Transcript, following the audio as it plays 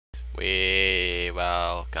We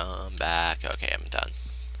welcome back. Okay, I'm done.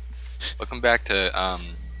 Welcome back to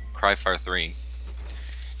Cryfire 3.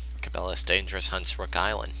 Cabela's Dangerous Hunts Rook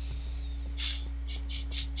Island.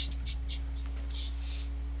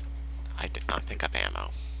 I did not pick up ammo.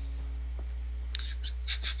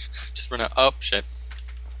 Just run out. Oh, shit.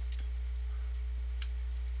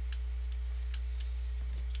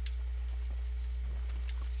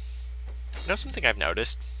 You know something I've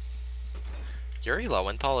noticed? Yuri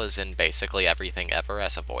Lowenthal is in basically everything ever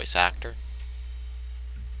as a voice actor.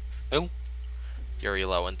 Who? Yuri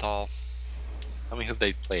Lowenthal. Tell me who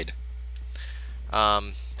they played.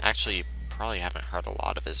 Actually, you probably haven't heard a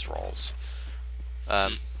lot of his roles.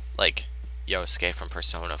 Like Yosuke from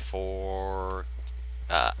Persona 4.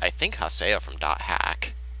 I think Haseo from Dot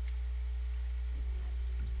Hack.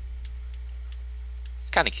 It's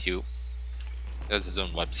kind of cute. He has his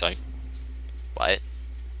own website. What?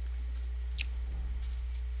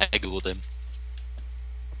 I googled him.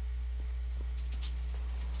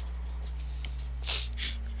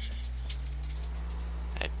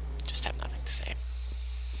 I just have nothing to say.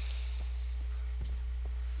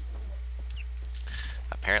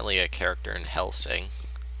 Apparently a character in Hellsing.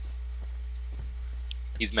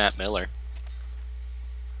 He's Matt Miller.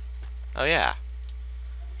 Oh yeah.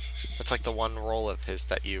 That's like the one role of his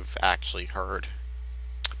that you've actually heard.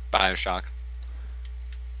 Bioshock.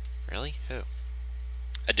 Really? Who?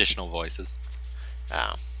 Additional voices.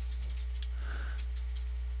 Oh.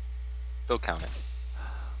 Still count it.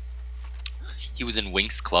 He was in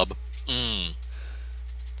Winx Club. Are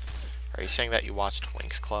you saying that you watched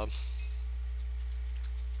Winx Club?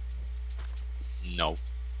 No.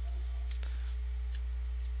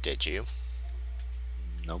 Did you?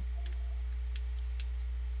 Nope.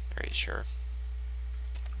 Are you sure?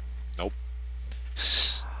 Nope.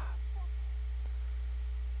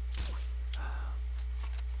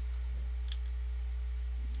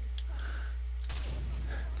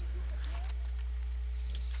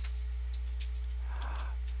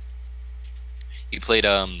 He played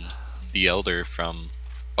the Elder from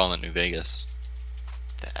Fallout New Vegas.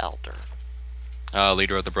 The Elder.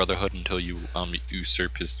 Leader of the Brotherhood until you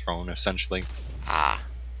usurp his throne, essentially. Ah.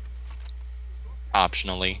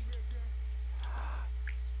 Optionally.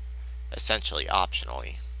 Essentially,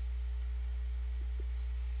 optionally.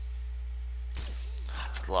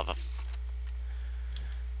 For the love of...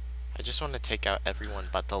 I just want to take out everyone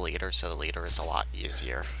but the leader, so the leader is a lot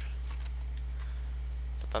easier.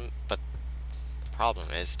 But the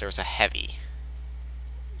problem is, there's a heavy.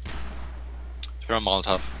 Throw a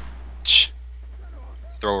Molotov. Shh.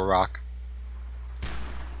 Throw a rock.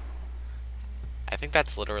 I think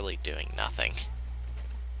that's literally doing nothing.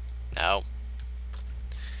 No.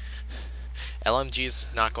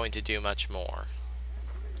 LMG's not going to do much more.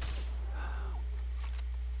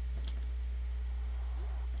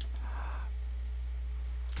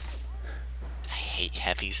 I hate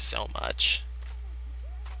heavies so much.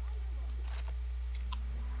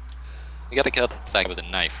 You gotta kill that guy with a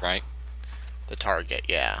knife, right? The target,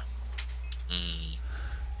 yeah.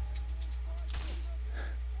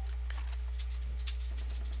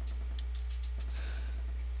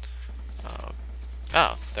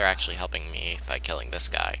 Oh, they're actually helping me by killing this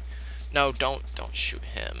guy. No, don't shoot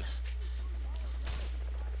him.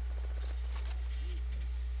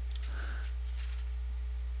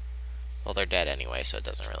 Well, they're dead anyway, so it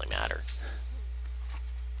doesn't really matter.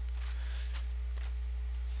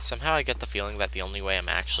 Somehow I get the feeling that the only way I'm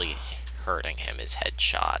actually hurting him is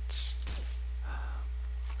headshots.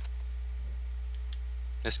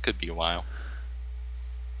 This could be a while.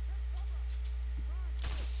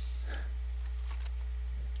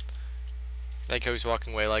 Like I was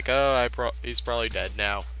walking away like, oh, he's probably dead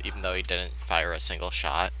now, even though he didn't fire a single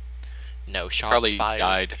shot. No shots Probably fired.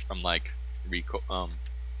 died from like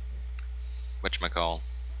whatchamacall,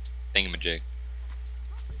 thingamajig.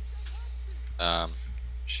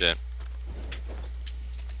 Shit.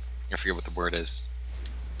 I forget what the word is.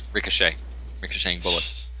 Ricochet. Ricocheting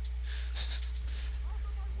bullet.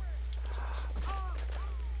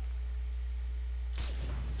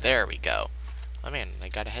 There we go. Oh man, I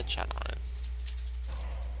got a headshot on it.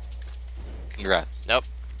 Congrats. Nope.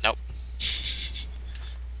 Nope.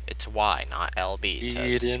 It's Y, not LB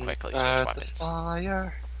to quickly switch weapons.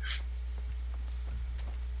 Fire.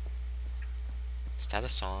 Is that a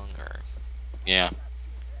song or? Yeah.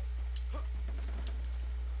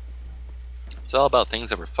 It's all about things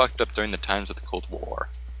that were fucked up during the times of the Cold War.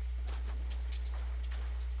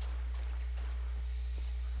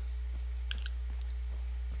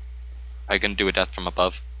 Are you gonna do a death from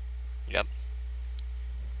above? Yep.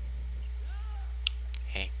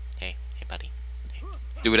 Hey, buddy. Hey.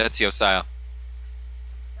 Do it Ezio style.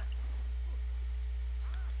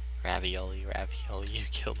 Ravioli, ravioli, you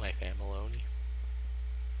killed my familoni.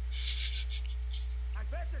 I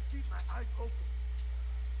better keep my eyes open.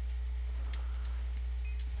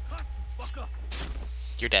 Cut, you fucker.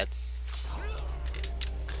 You're dead.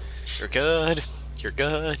 You're good. You're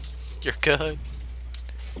good. You're good.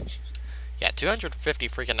 Yeah, 250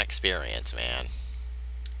 freaking experience, man.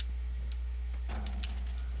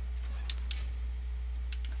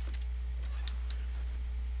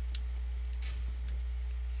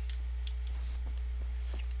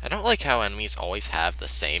 I don't like how enemies always have the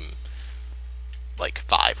same, like,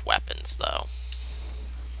 5 weapons, though.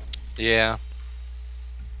 Yeah.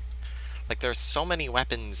 Like, there's so many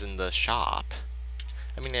weapons in the shop.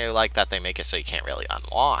 I mean, I like that they make it so you can't really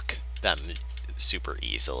unlock them super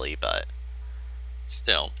easily, but...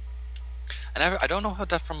 Still. I don't know how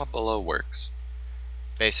Death from Below works.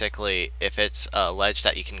 Basically, if it's a ledge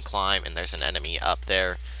that you can climb and there's an enemy up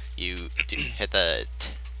there, you hit the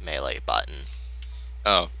melee button.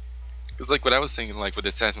 Oh. It's like what I was thinking, like with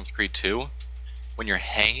Assassin's Creed 2, when you're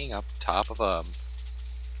hanging up top of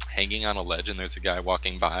hanging on a ledge and there's a guy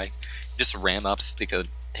walking by, you just ram up, stick a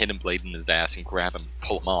hidden blade in his ass and grab him,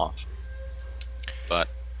 pull him off. But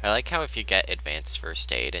I like how if you get advanced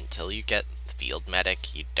first aid, until you get field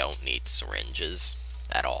medic, you don't need syringes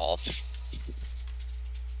at all.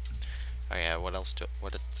 Oh yeah, what else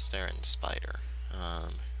what is there in Spider?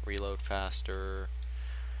 Reload faster,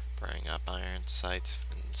 bring up iron sights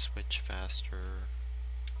and switch faster.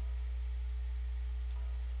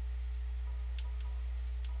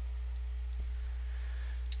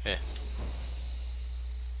 Yeah.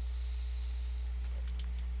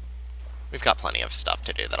 We've got plenty of stuff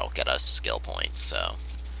to do that'll get us skill points, so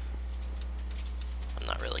I'm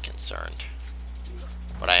not really concerned.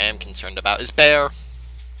 What I am concerned about is bear!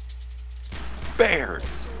 bears!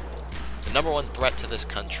 The #1 threat to this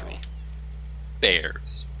country.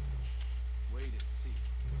 Bears. Wait and see.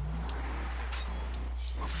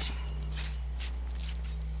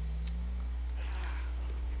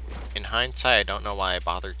 In hindsight, I don't know why I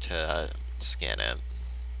bothered to scan it.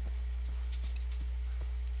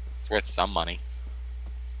 It's worth some money.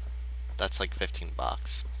 That's like 15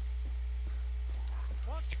 bucks.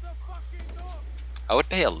 What the fucking dog? I would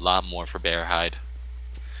pay a lot more for bear hide.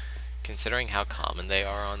 Considering how common they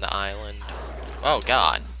are on the island. Oh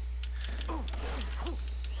god.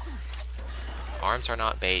 Arms are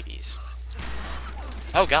not babies.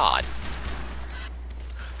 Oh god.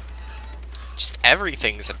 Just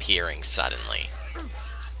everything's appearing suddenly.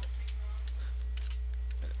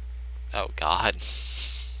 Oh god.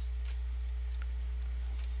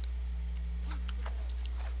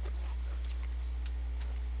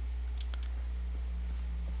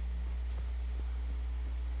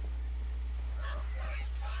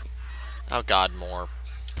 Oh god, more.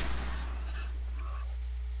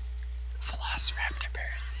 Velociraptor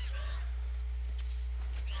bear.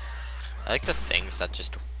 I like the things that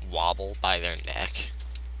just wobble by their neck.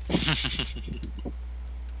 It's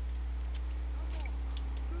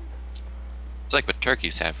like what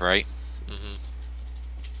turkeys have, right? Mm-hmm.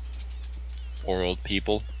 Or old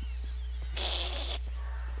people.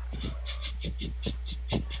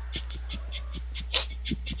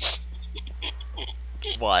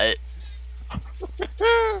 What?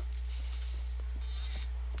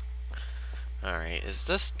 Alright, is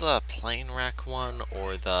this the plane wreck one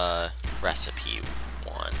or the recipe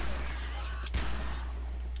one?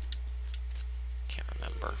 Can't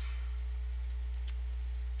remember.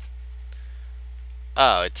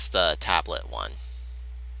 Oh, it's the tablet one.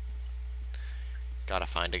 Gotta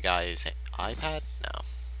find a guy's iPad?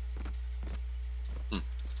 No.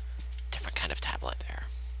 Different kind of tablet there.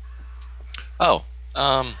 Oh,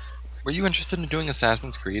 were you interested in doing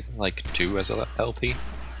Assassin's Creed, like, 2 as a LP?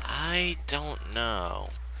 I don't know.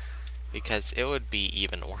 Because it would be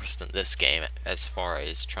even worse than this game as far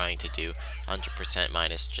as trying to do 100%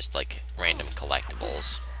 minus just like random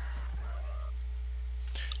collectibles.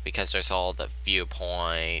 Because there's all the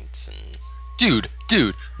viewpoints and... Dude,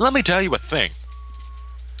 let me tell you a thing.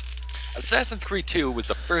 Assassin's Creed 2 was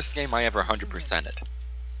the first game I ever 100%ed.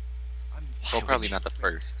 Well, probably not the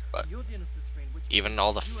first, but... Even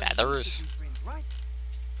all the feathers?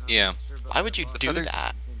 Yeah. Why would you do feathers-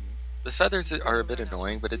 that? The feathers are a bit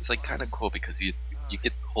annoying, but it's like kind of cool because you get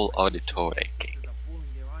the whole auditory game.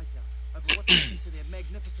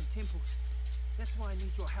 That's why I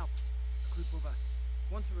need your help. A group of us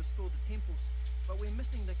want to restore the temples, but we're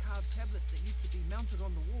missing the carved tablets that used to be mounted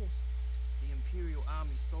on the walls. The Imperial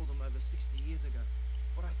Army stole them over 60 years ago,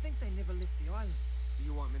 but I think they never left the island. Do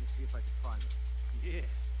you want me to see if I can find them? Yeah.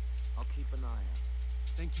 I'll keep an eye out.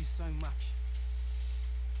 Thank you so much.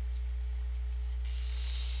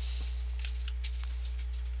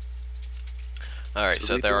 Alright, What do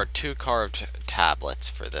so we there do? are 2 carved tablets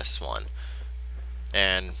for this one.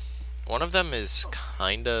 And one of them is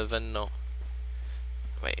kind of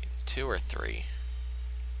wait, 2 or 3?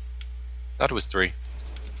 Thought it was 3.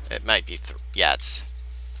 It might be yeah, it's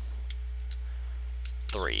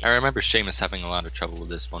 3. I remember Seamus having a lot of trouble with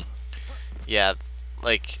this one. Yeah,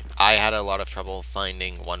 like, I had a lot of trouble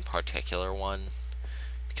finding one particular one,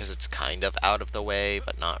 because it's kind of out of the way,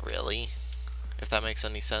 but not really, if that makes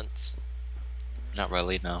any sense. Not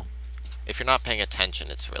really, no. If you're not paying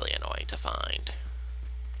attention, it's really annoying to find.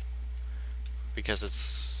 Because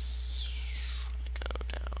it's... go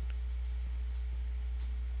down.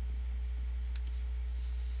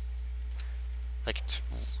 Like, it's...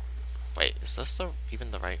 wait, is this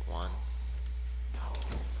even the right one?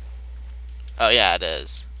 Oh, yeah, it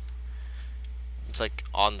is. It's, like,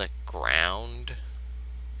 on the ground.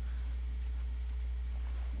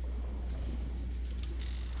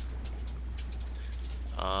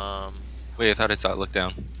 Wait, I thought I saw it look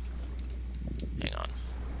down. Hang on.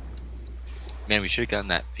 Man, we should have gotten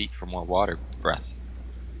that feat for more water breath.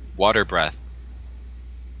 Water breath.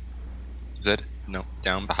 Is it? No,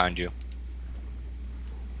 down behind you.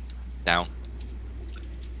 Down.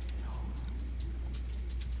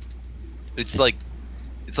 It's like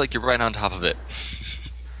you're right on top of it.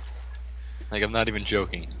 Like, I'm not even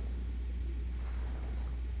joking.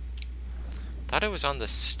 Thought it was on the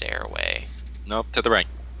stairway. Nope, to the right.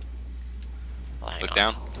 Well, hang Look on.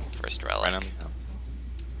 down. First relic. Right on the top.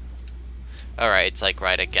 Alright, it's like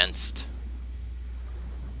right against...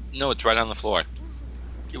 No, it's right on the floor.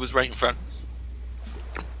 It was right in front.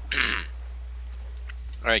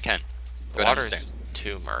 Alright, Ken. The Go down the water's stairs.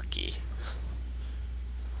 too murky.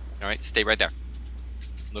 Alright, stay right there.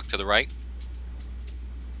 Look to the right.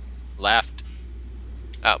 Left.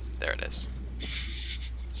 Oh, there it is.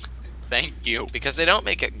 Thank you. Because they don't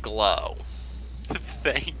make it glow.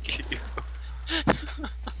 Thank you.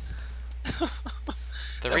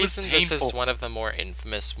 The That was reason this is painful. one of the more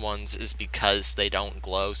infamous ones is because they don't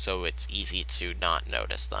glow, so it's easy to not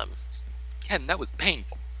notice them. Ken, that was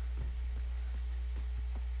painful.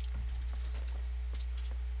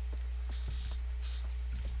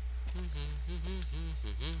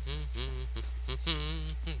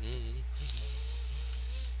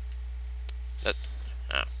 That,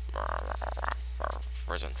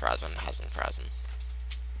 frozen, hasn't frozen.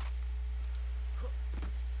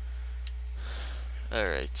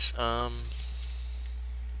 Alright, let's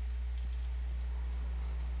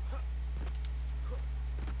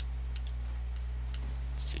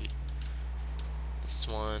see. This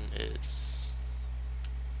one is...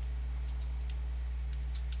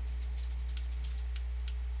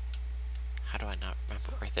 how do I not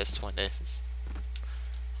remember where this one is?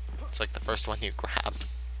 It's like the first one you grab,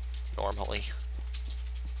 normally.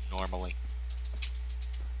 Normally.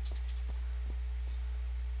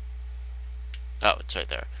 Oh, it's right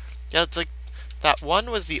there. Yeah, it's like, that one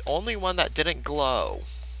was the only one that didn't glow.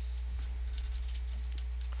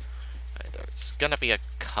 Right, there's gonna be a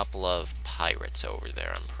couple of pirates over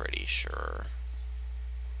there, I'm pretty sure.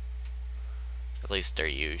 At least there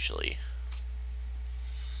usually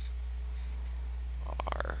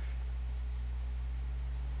are.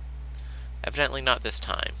 Evidently not this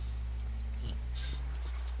time.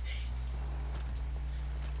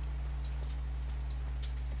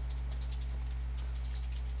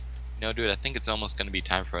 No, dude, I think it's almost going to be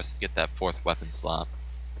time for us to get that 4th weapon slot.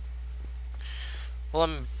 Well,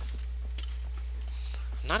 I'm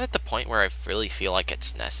not at the point where I really feel like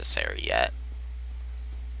it's necessary yet.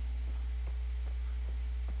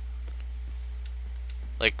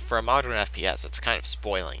 Like, for a modern FPS, it's kind of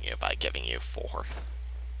spoiling you by giving you 4.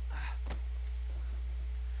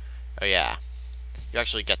 Oh yeah, you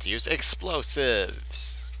actually get to use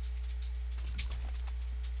explosives.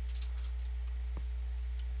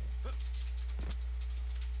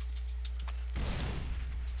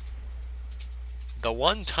 The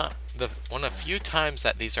one of few times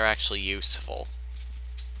that these are actually useful.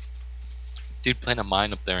 Dude, plant a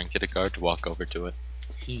mine up there and get a guard to walk over to it.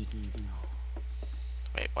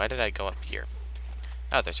 Wait, why did I go up here?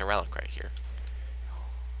 Oh, there's a relic right here.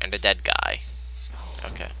 And a dead guy.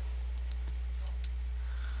 Okay.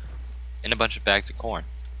 And a bunch of bags of corn.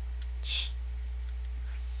 Shh.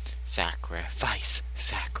 Sacrifice,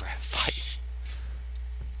 sacrifice.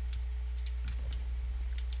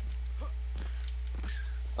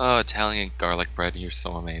 Oh, Italian garlic bread, you're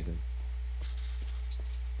so amazing.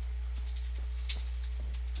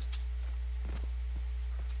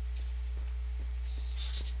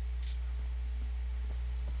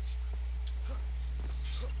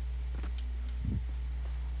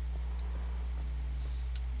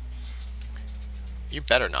 You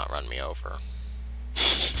better not run me over.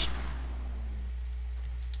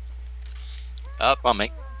 Up. Come on,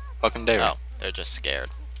 mate. Fucking dare. Oh, they're just scared.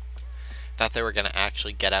 Thought they were gonna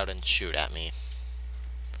actually get out and shoot at me.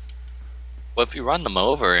 Well, if you run them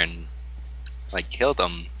over and like kill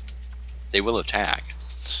them, they will attack.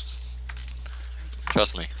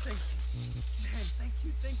 Trust me. Thank you. Man, thank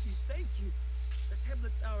you. The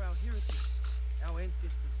tablets are our heritage. Our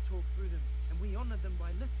ancestors talked through them, and we honor them by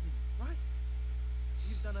listening, right?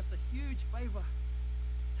 You've done us a huge favor.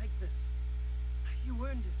 Take this. You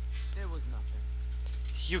earned it. There was nothing.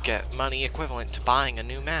 You get money equivalent to buying a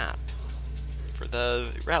new map for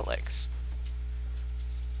the relics.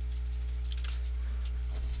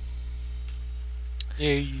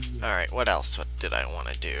 Yay. Alright, what else? What did I want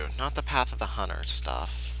to do? Not the Path of the Hunter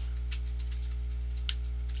stuff.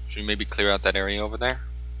 Should we maybe clear out that area over there?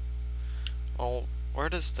 Well, where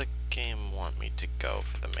does the game want me to go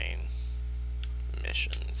for the main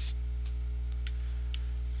missions?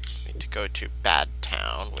 It's me to go to Bad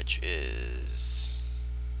Town, which is...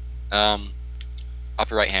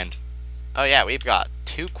 Upper right hand. Oh yeah, we've got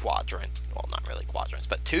two quadrants. Well, not really quadrants,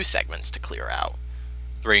 but two segments to clear out.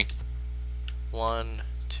 3. 1,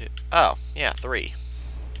 2... Oh, yeah, 3.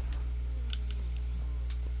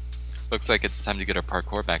 Looks like it's time to get our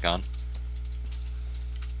parkour back on.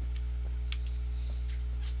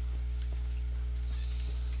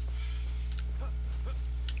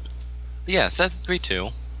 But yeah, Assassin's Creed 2.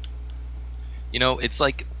 You know, it's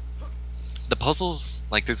like the puzzles,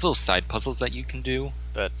 like there's little side puzzles that you can do.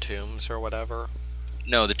 The tombs or whatever.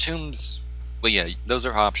 No, the tombs, well yeah, those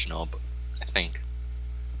are optional, but I think.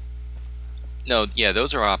 No, yeah,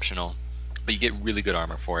 those are optional, but you get really good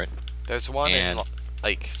armor for it. There's one And- in,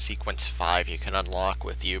 like, Sequence 5 you can unlock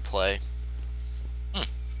with Uplay. Hmm.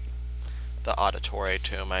 The Auditory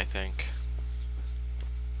Tomb, I think.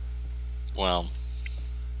 Well,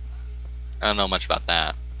 I don't know much about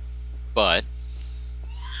that, but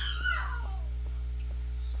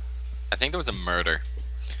I think there was a murder.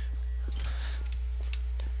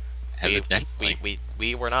 Evidently.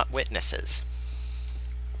 We were not witnesses.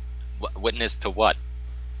 Witness to what?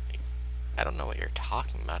 I don't know what you're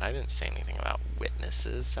talking about. I didn't say anything about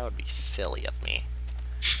witnesses. That would be silly of me.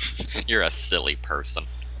 You're a silly person.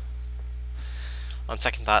 On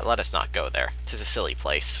second thought, let us not go there. 'Tis a silly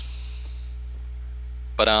place.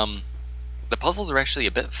 But the puzzles are actually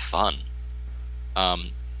a bit fun. I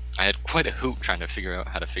had quite a hoot trying to figure out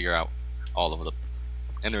how to figure out all of them,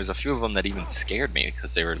 and there was a few of them that even scared me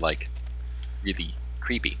because they were like really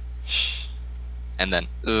creepy. And then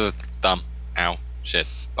thumb, ow, shit,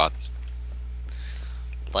 butts.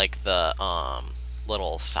 Like the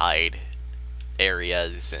little side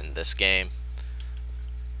areas in this game.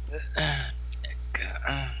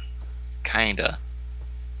 Kinda.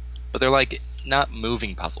 But they're like not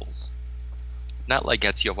moving puzzles. Not like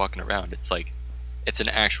Ezio walking around. It's like it's an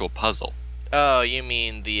actual puzzle. Oh, you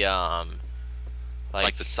mean the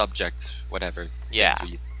Like the subject, whatever. Yeah. things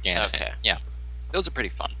where you scan it. Okay. Yeah. Those are pretty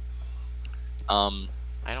fun.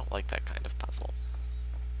 I don't like that kind of puzzle.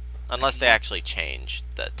 Unless they actually change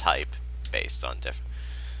the type based on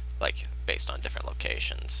different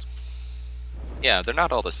locations. Yeah, they're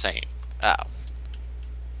not all the same. Oh.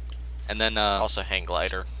 And then Also hang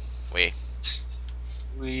glider. we're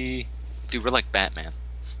like Batman.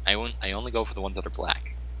 I only go for the ones that are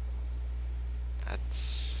black.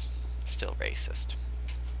 That's still racist.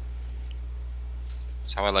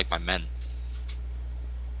 That's how I like my men.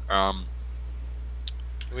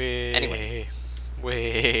 Anyways.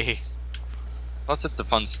 Plus it's a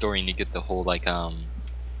fun story and you get the whole like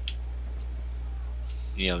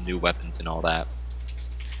new weapons and all that.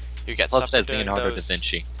 You get Plus suffered that's doing Leonardo da those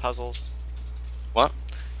Vinci. puzzles? What?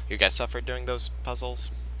 You guys suffered doing those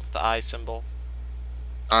puzzles with the eye symbol?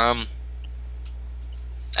 I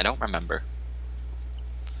don't remember.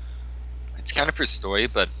 It's kind of for story,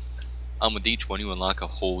 but with each one you unlock a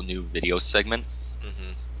whole new video segment.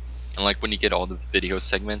 Mm-hmm. And like when you get all the video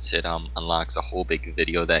segments, it unlocks a whole big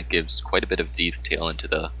video that gives quite a bit of detail into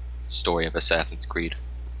the story of Assassin's Creed.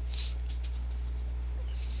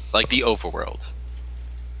 Like the overworld.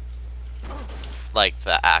 Like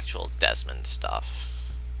the actual Desmond stuff.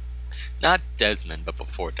 Not Desmond, but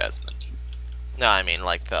before Desmond. No, I mean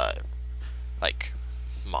like the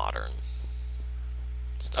modern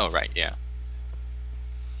stuff. Oh right, yeah.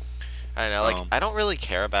 I know, I don't really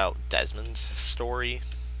care about Desmond's story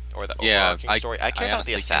or the Yeah, overarching story. I care about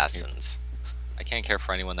the honestly can't care. assassins. I can't care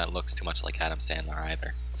for anyone that looks too much like Adam Sandler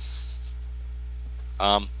either.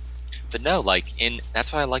 But no,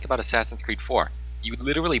 that's what I like about Assassin's Creed 4. You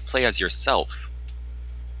literally play as yourself.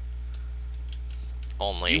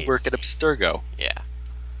 Only You work at Abstergo, yeah.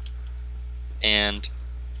 and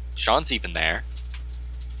Sean's even there.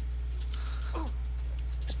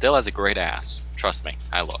 Still has a great ass. Trust me,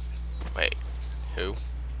 I looked. Wait, who?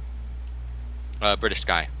 British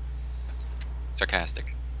guy.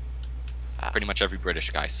 Sarcastic. Ah. Pretty much every British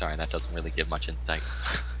guy. Sorry, that doesn't really give much insight.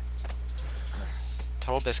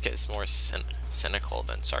 Total Biscuit is more cynical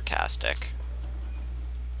than sarcastic.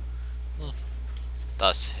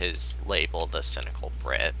 Thus his label, the cynical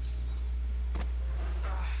Brit.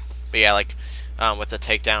 But yeah, like with the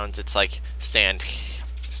takedowns, it's like stand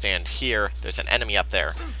here. There's an enemy up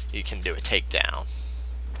there. You can do a takedown.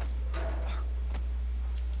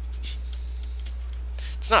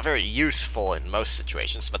 It's not very useful in most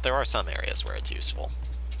situations, but there are some areas where it's useful.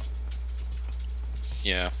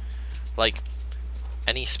 Yeah. Like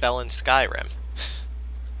any spell in Skyrim.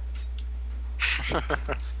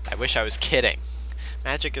 I wish I was kidding.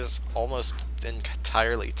 Magic is almost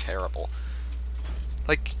entirely terrible.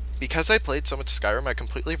 Like, because I played so much Skyrim, I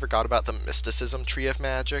completely forgot about the mysticism tree of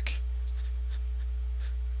magic.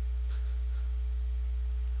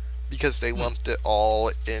 Because they lumped it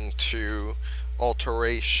all into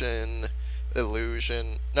alteration,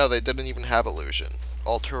 illusion. No, they didn't even have illusion.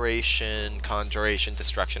 Alteration, conjuration,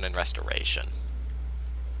 destruction, and restoration.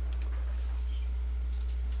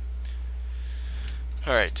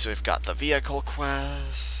 Alright, so we've got the vehicle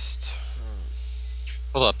quest.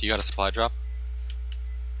 Hold up, you got a supply drop?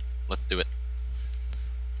 Let's do it.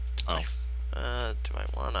 Oh. Do I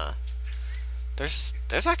wanna... There's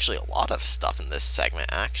actually a lot of stuff in this segment,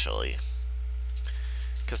 actually.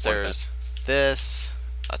 Because there's this,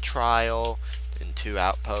 a trial, and 2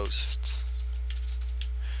 outposts.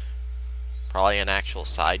 Probably an actual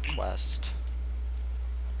side quest.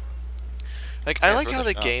 Like, I like how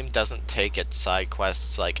the game doesn't take its side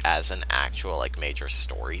quests, like, as an actual, like, major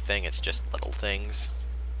story thing. It's just little things.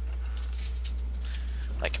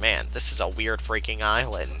 Like, man, this is a weird freaking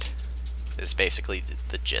island. Is basically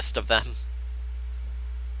the gist of them.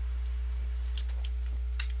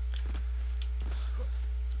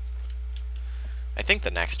 I think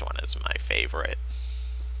the next one is my favorite.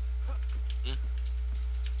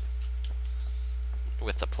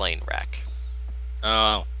 With the plane wreck.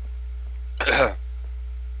 Oh.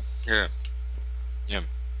 Yeah. Yeah.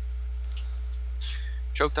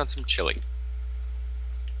 Choked on some chili.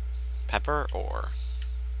 Pepper or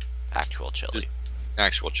actual chili?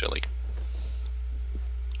 Actual chili.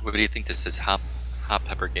 What do you think this is? Hot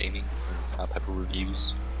Pepper Gaming? Or Hot Pepper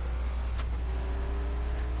Reviews?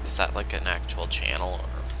 Is that like an actual channel? Or?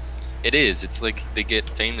 It is. It's like they get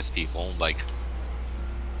famous people, like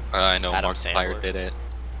I know Adam Markiplier Sandler? did it.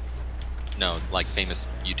 No, like famous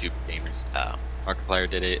YouTube gamers. Oh. Markiplier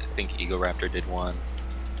did it. I think Ego Raptor did one.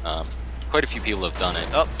 Quite a few people have done it.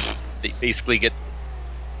 Oh. They basically get.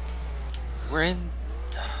 We're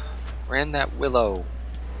in that willow.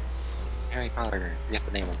 Harry Potter. I forget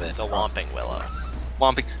the name of it. The Whomping Willow.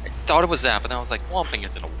 Whomping. I thought it was that, but then I was like, Whomping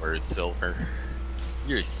isn't a word, Silver.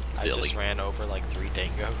 You're silly. I just ran over like 3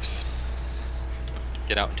 dingoes.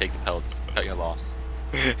 Get out and take the pellets. Cut your loss.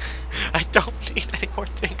 I don't need any more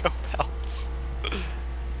dingo pelts.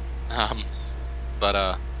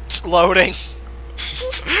 But It's loading.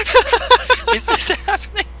 is this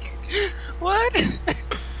happening? What?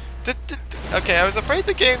 Okay, I was afraid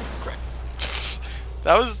the game...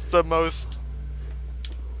 That was the most...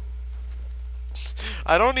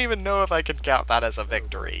 I don't even know if I can count that as a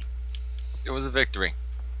victory. It was a victory.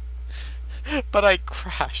 But I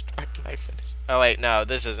crashed. Why didn't I finish? Oh wait, no,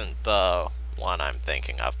 this isn't the one I'm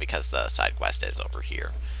thinking of because the side quest is over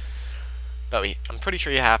here. But I'm pretty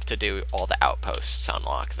sure you have to do all the outposts to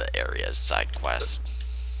unlock the area's side quest.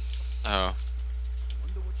 Oh.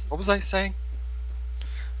 What was I saying?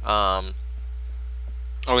 Oh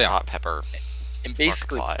yeah. Hot Pepper. And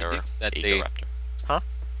basically, Markiplier, that Ego Raptor. Huh?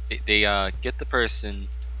 They get the person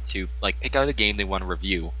to like pick out a game they want to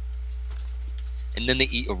review, and then they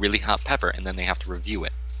eat a really hot pepper, and then they have to review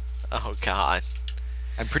it. Oh god.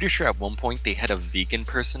 I'm pretty sure at one point they had a vegan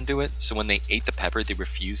person do it, so when they ate the pepper, they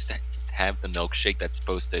refused to have the milkshake that's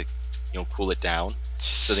supposed to, cool it down.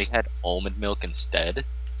 So they had almond milk instead,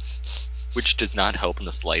 which does not help in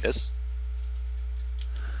the slightest.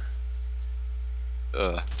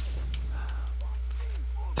 That's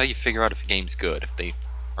how you figure out if a game's good, if they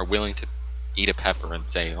are willing to eat a pepper and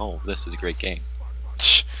say, oh, this is a great game.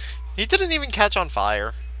 He didn't even catch on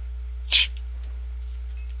fire.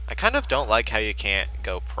 I kind of don't like how you can't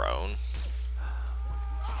go prone.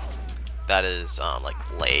 That is,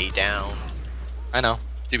 like, lay down. I know.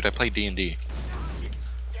 Dude, I play D&D.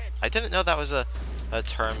 I didn't know that was a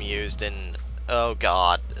term used in... Oh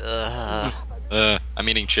god. Ugh. I'm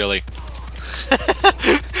eating chili.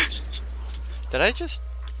 Did I just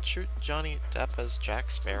shoot Johnny Depp as Jack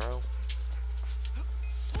Sparrow?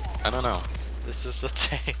 I don't know. This is the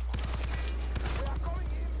day.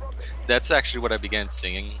 That's actually what I began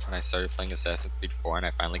singing when I started playing Assassin's Creed 4 and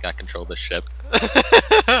I finally got control of the ship.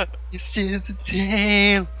 This is the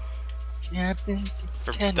tale.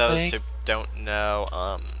 For those who don't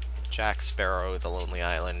know, Jack Sparrow, The Lonely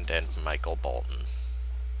Island, and Michael Bolton,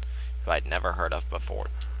 who I'd never heard of before.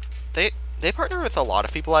 They partnered with a lot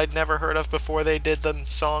of people I'd never heard of before they did the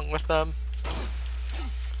song with them.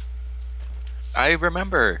 I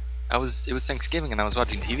remember. It was Thanksgiving and I was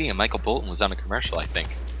watching TV and Michael Bolton was on a commercial, I think.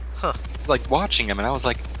 Huh. Like watching him and I was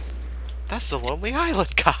like, that's the Lonely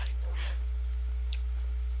Island guy.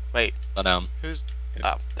 Wait. But who's?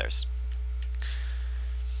 Oh, there's.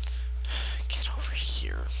 Get over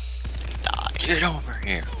here. Die. Get over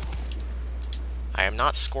here. I am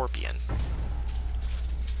not Scorpion.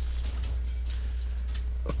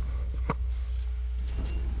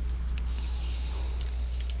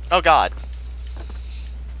 Oh god.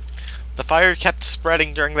 The fire kept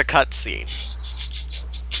spreading during the cutscene.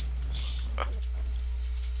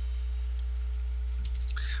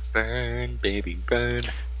 Burn, baby, burn.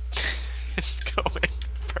 It's going.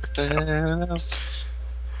 Burn.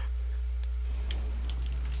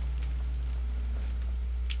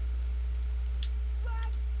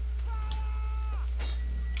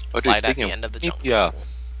 Oh, dude, Light at speaking the end of the jungle. Yeah.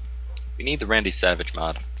 We need the Randy Savage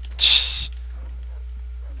mod.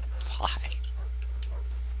 Why?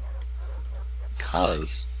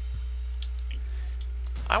 Cause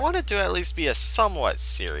I want it to at least be a somewhat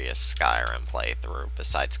serious Skyrim playthrough,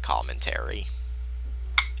 besides commentary.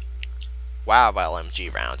 Wow,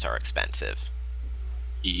 LMG rounds are expensive.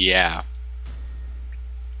 yeah.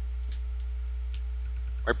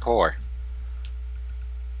 We're poor.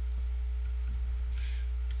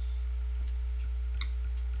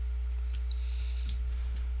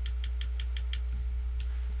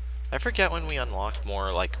 I forget when we unlocked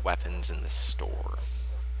more, like, weapons in the store.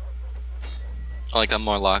 Like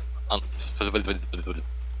unlock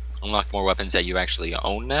more weapons that you actually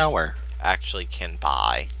own now, or? Actually can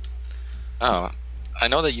buy. Oh, I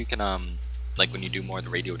know that you can like when you do more of the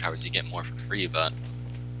radio towers, you get more for free, but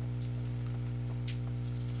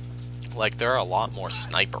Like, there are a lot more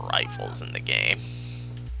sniper rifles in the game.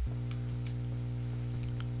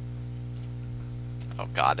 Oh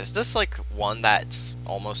god, is this like one that's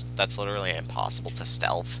literally impossible to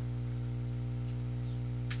stealth?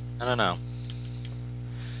 I don't know.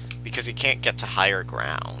 Because you can't get to higher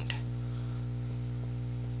ground.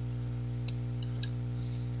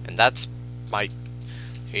 And that's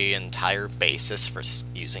the entire basis for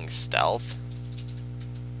using stealth.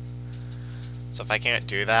 So if I can't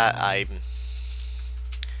do that, I'm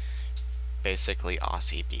basically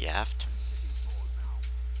Aussie BF'd.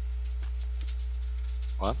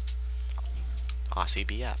 What? Aussie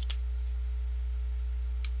BF'd.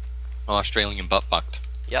 Oh, Australian butt fucked.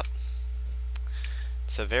 Yep.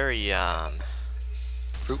 It's a very,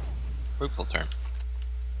 Fruitful term.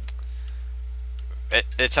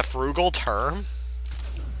 It's a frugal term?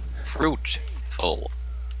 Fruitful.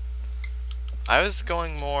 I was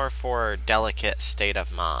going more for delicate state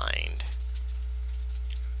of mind.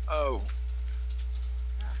 Oh.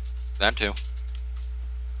 That too.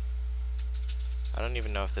 I don't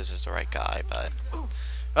even know if this is the right guy, but...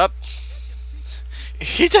 Up!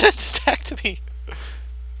 He didn't detect me!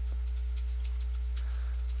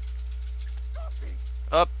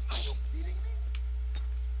 Up!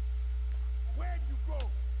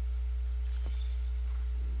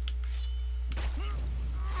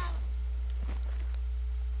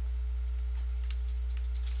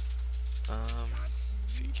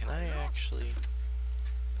 Let's see, can I actually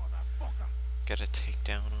get a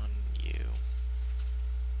takedown on you?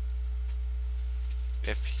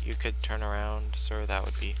 If you could turn around, sir, that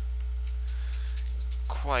would be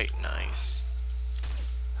quite nice.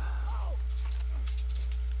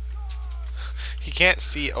 He can't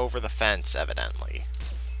see over the fence, evidently.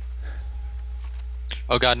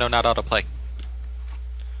 Oh god, no, not autoplay.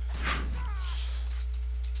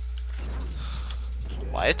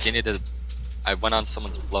 What? You need to. I went on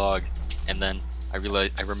someone's blog, and then I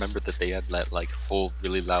remembered that they had that like whole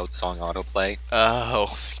really loud song autoplay.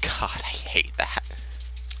 Oh, God, I hate that.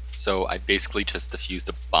 So I basically just defused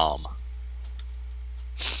a bomb.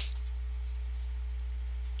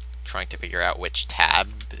 Trying to figure out which tab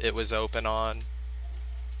it was open on.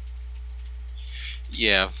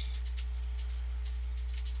 Yeah.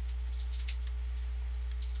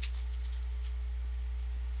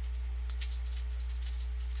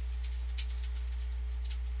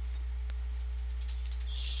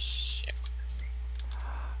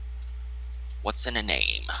 What's in a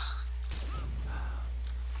name?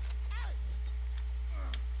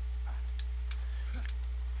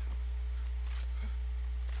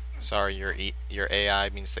 Sorry, your AI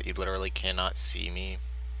means that you literally cannot see me.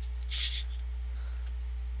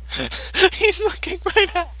 He's looking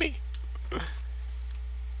right at me. Do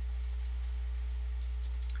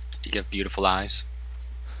you have beautiful eyes?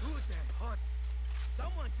 Good and hot.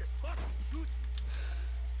 Someone just fucking shoot me.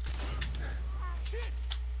 Shit.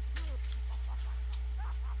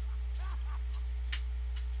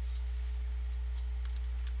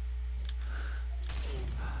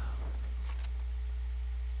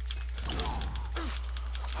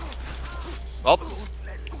 Well,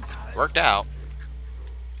 worked out.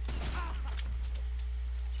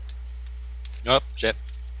 Oh, shit.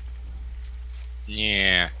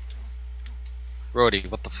 Yeah. Brody,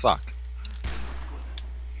 what the fuck?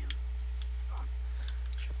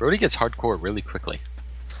 Brody gets hardcore really quickly.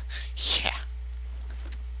 Yeah.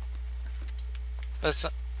 But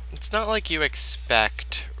it's not like you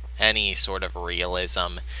expect any sort of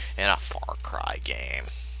realism in a Far Cry game.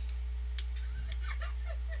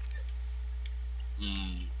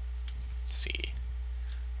 Hmm. Let's see.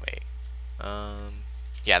 Wait.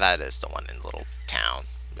 Yeah, that is the one in the little town.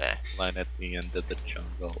 Bleh. Line at the end of the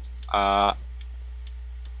jungle. I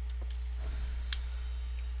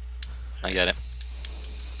get it.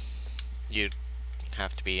 You'd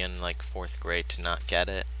have to be in like 4th grade to not get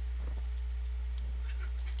it.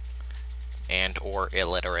 And or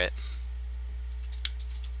illiterate.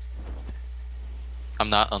 I'm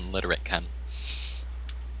not unliterate, Ken.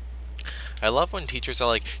 I love when teachers are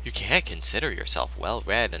like, you can't consider yourself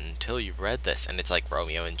well-read until you've read this, and it's like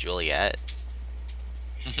Romeo and Juliet.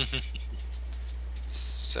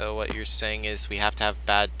 So what you're saying is we have to have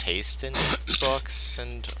bad taste in books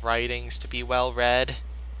and writings to be well-read?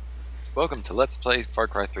 Welcome to Let's Play Far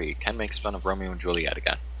Cry 3. Ken makes fun of Romeo and Juliet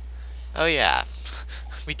again. Oh yeah,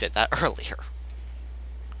 we did that earlier.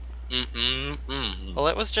 Well,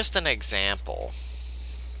 it was just an example.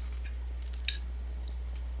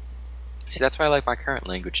 See, that's why I like my current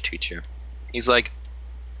language teacher. He's like,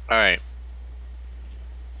 alright.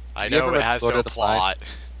 I Have you ever know it read has Lord no of the Flies? plot.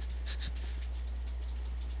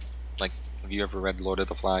 Like, have you ever read Lord of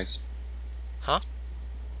the Flies? Huh?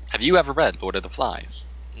 Have you ever read Lord of the Flies?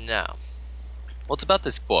 No. Well, it's about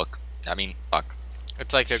this book. I mean, fuck.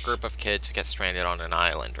 It's like a group of kids who get stranded on an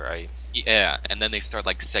island, right? Yeah, and then they start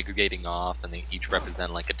like segregating off, and they each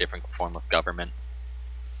represent like a different form of government.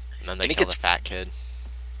 And then they And it kill the gets- fat kid.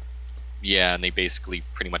 Yeah, and they basically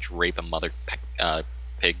pretty much rape a mother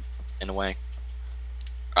pig in a way.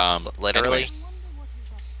 Literally? Anyway,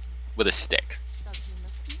 with a stick.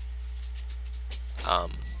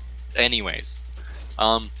 Anyways,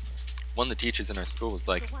 one of the teachers in our school was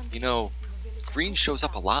like, you know, green shows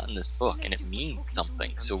up a lot in this book, and it means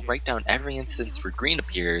something. So write down every instance where green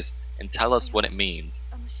appears and tell us what it means.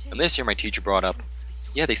 And this year, my teacher brought up,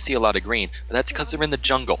 yeah, they see a lot of green, but that's because they're in the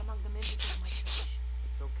jungle.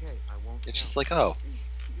 It's just like, oh,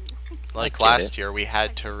 Like get last it. year we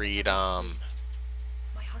had to read, I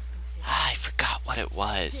forgot what it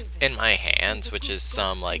was. In My Hands, which is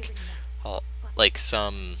some, like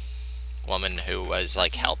some woman who was,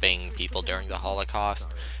 like, helping people during the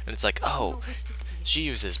Holocaust. And it's like, oh, she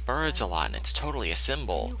uses birds a lot, and it's totally a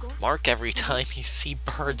symbol. Mark every time you see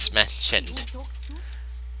birds mentioned.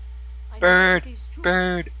 bird,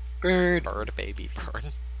 bird, bird. Bird, baby, bird.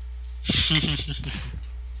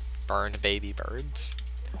 Burn baby birds.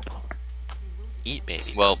 Eat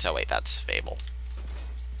baby Well- birds. Oh wait, that's Fable.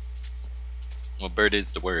 Well, bird is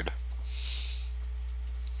the word.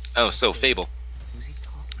 Oh, so Fable.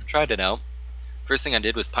 Tried it out. First thing I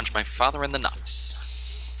did was punch my father in the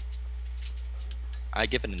nuts. I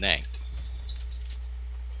give it an A.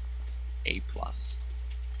 A+.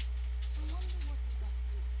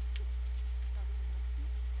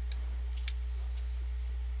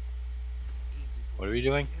 What are we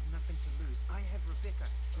doing? You have nothing to lose. I have Rebecca.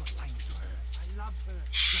 You're lying to her. I love her.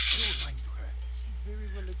 You're still lying to her. She's very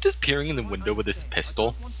religious. Just peering in the I window with his understand. pistol.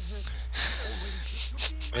 I don't want to hurt her.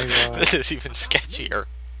 Already looking. This is even sketchier.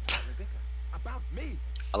 Rebecca, about me.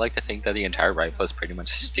 I like to think that the entire rifle is pretty much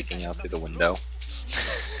sticking out through the window,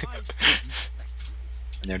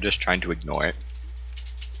 and they're just trying to ignore it.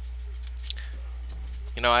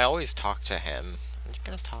 You know, I always talk to him. I'm just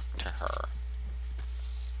gonna talk to her.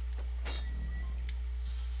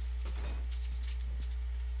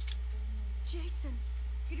 Jason,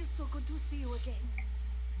 it is so good to see you again.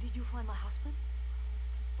 Did you find my husband?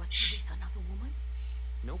 Was he with another woman?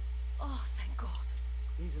 Nope. Oh, thank God.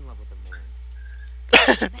 He's in love with a man.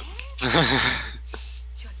 Man?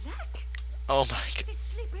 Jalek? Oh my god. He's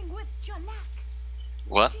sleeping doing with Janak?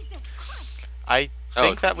 What? Jesus Christ! I Oh,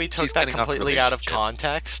 think that we she's took that cutting off the completely out of relationship.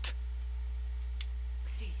 context.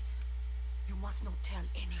 Please, you must not tell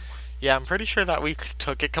anyone. Yeah, I'm pretty sure that we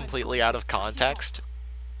took it completely out of context.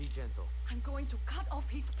 Be gentle. I'm going to cut off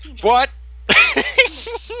his penis. What?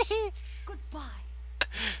 Goodbye.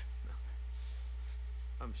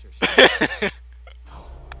 I'm sure she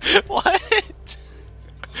What?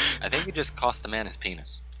 I think you just cost the man his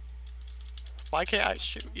penis. Why can't I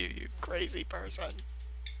shoot you, you crazy person?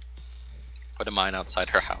 Put a mine outside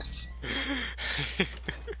her house.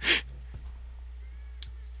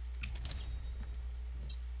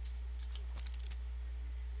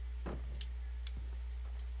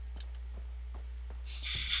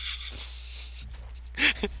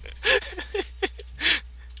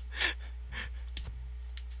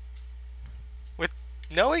 With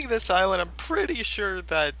knowing this island, I'm pretty sure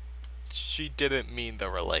that she didn't mean the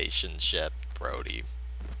relationship, Brody.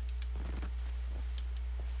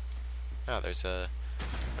 Oh, there's a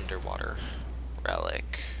underwater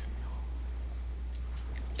relic.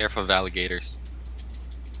 Careful of alligators.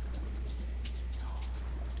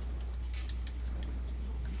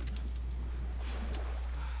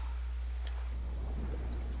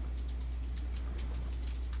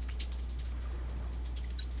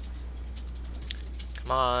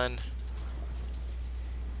 Come on.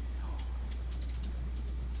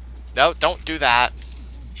 No, don't do that.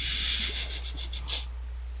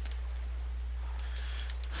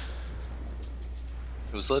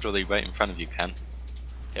 It was literally right in front of you, Ken.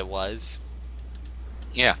 It was.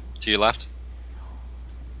 Yeah, to your left.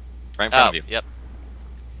 Right in front Oh, of you. yep.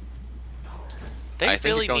 They I think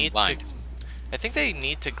really you're going need blind. to. I think they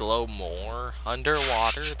need to glow more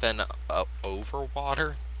underwater than over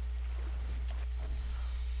water.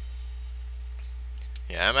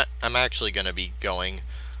 Yeah, I'm actually gonna be going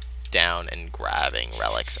down and grabbing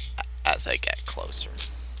relics as I get closer.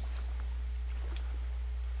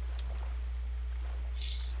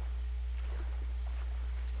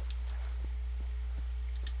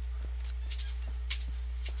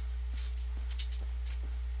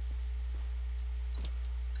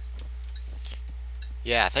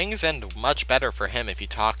 Yeah, things end much better for him if you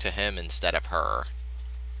talk to him instead of her.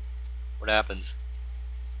 What happens?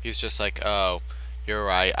 He's just like, oh, you're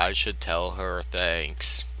right, I should tell her,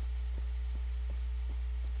 thanks.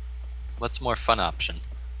 What's more fun option?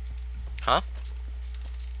 Huh?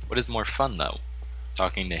 What is more fun though?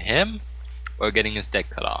 Talking to him or getting his dick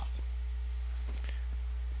cut off?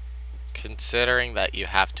 Considering that you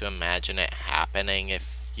have to imagine it happening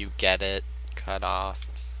if you get it cut off.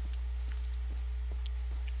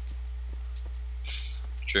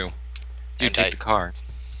 True. You And take the car.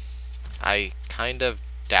 I kind of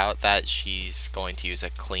doubt that she's going to use a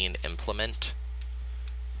clean implement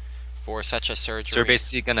for such a So surgery. we're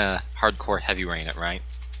basically gonna hardcore heavy rain it, right?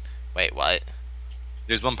 Wait, what?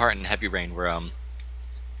 There's one part in Heavy Rain where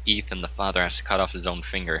Ethan, the father, has to cut off his own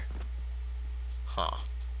finger, Huh.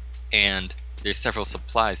 and there's several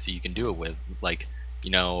supplies that you can do it with, like, you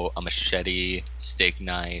know, a machete, steak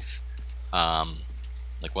knife,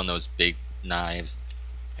 like one of those big knives,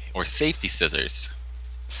 or safety scissors.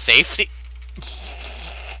 Safety?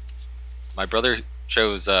 My brother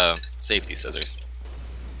chose safety scissors,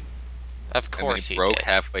 Of and then course he he broke did.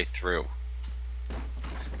 halfway through.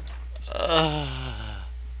 Ugh.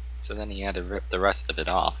 So then he had to rip the rest of it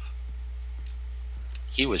off.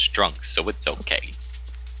 He was drunk, so it's okay.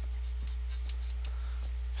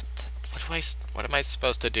 What am I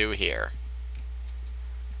supposed to do here?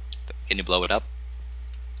 Can you blow it up?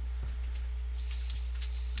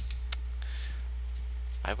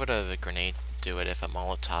 Why would a grenade do it if a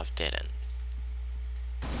Molotov didn't?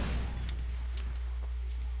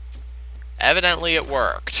 Evidently it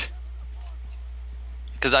worked.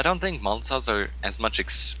 Because I don't think Molotovs are as much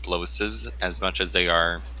explosives as much as they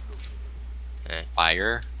are Eh.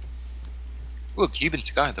 fire. Ooh, a Cuban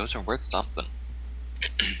cigar, those are worth something.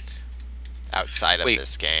 Outside of Wait.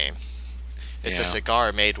 this game. It's a Yeah.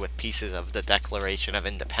 cigar made with pieces of the Declaration of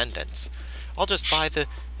Independence. I'll just buy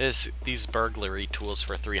these burglary tools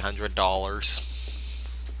for $300.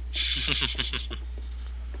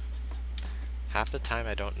 Half the time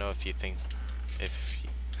I don't know if you think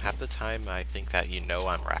half the time I think that you know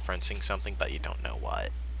I'm referencing something but you don't know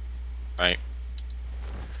what. Right.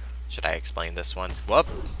 Should I explain this one? Whoop.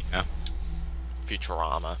 Yeah.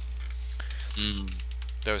 Futurama. Mm.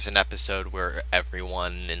 There was an episode where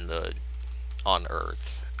everyone on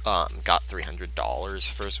Earth got $300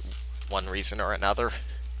 for one reason or another.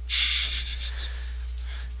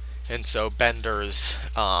 And so Bender's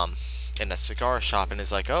in a cigar shop and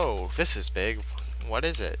is like, "Oh, this is big. What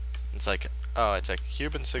is it?" It's like, Oh, it's a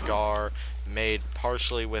Cuban cigar made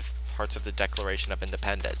partially with parts of the Declaration of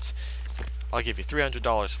Independence. I'll give you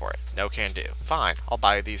 $300 for it. No can do. Fine, I'll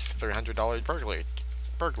buy these $300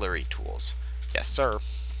 burglary tools. Yes, sir.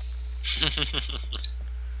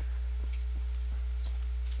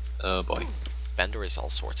 Oh boy. Bender is all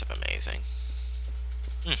sorts of amazing.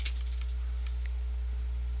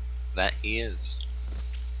 That he is.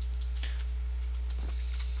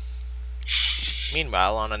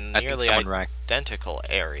 Meanwhile, on a nearly identical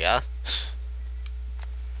area...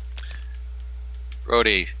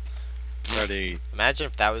 Brody. Brody. Imagine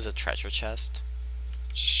if that was a treasure chest.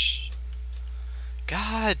 Shh.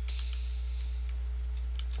 God!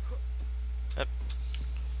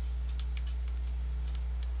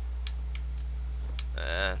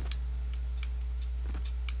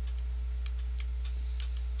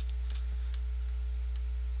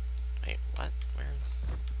 Wait, what? Where?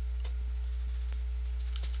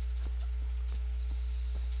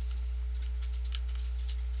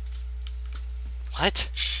 What?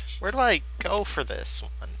 Where do I go for this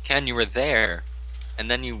one? Ken, you were there,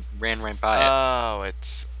 and then you ran right by it. Oh,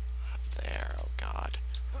 it's up there. Oh, God.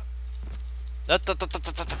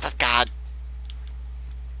 God.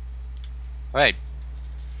 Right.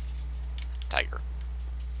 Tiger.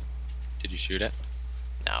 Did you shoot it?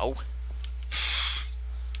 No.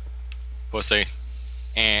 Pussy.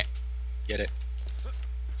 Eh. Get it.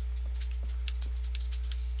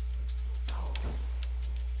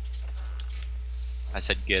 I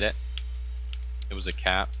said get it. It was a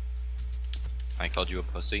cat. I called you a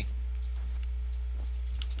pussy.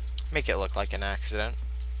 Make it look like an accident.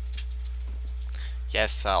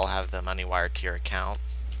 Yes, I'll have the money wired to your account.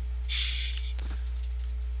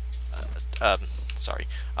 Sorry.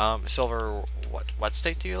 Silver, what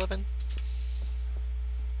state do you live in?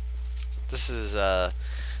 This is,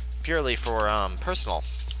 purely for, personal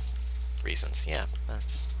reasons. Yeah,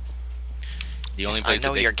 that's... The only Yes, I place know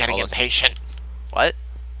that they you're can getting call us- impatient. What?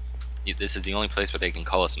 This is the only place where they can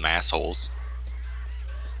call us massholes.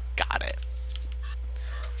 Got it.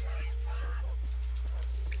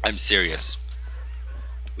 I'm serious.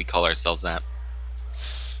 We call ourselves that.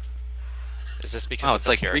 Is this because Oh, of it's the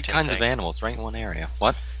like Puritan 3 kinds thing? of animals right in one area.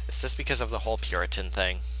 What? Is this because of the whole Puritan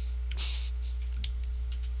thing?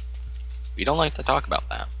 We don't like to talk about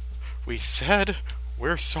that. We said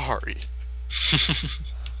we're sorry.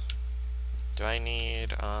 Do I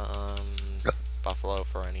need, buffalo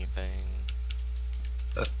for anything?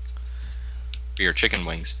 For your chicken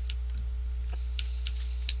wings.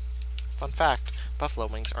 Fun fact, buffalo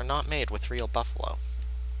wings are not made with real buffalo.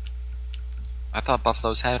 I thought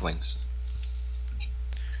buffaloes had wings.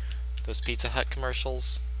 Those Pizza Hut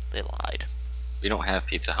commercials, they lied. We don't have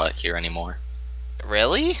Pizza Hut here anymore.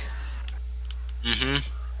 Really? Mm-hmm.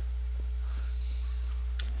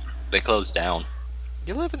 They closed down.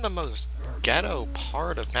 You live in the most ghetto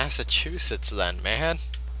part of Massachusetts then, man.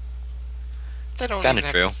 They don't Kinda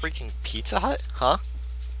even true. have freaking Pizza Hut, huh?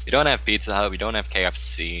 We don't have Pizza Hut. We don't have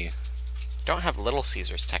KFC. Don't have Little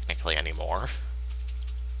Caesars technically anymore.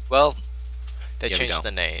 Well, They Yeah, we changed don't.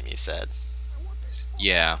 the name, you said.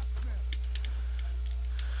 yeah.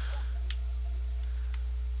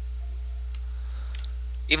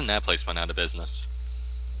 Even that place went out of business.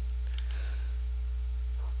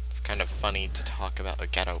 It's kind of funny to talk about a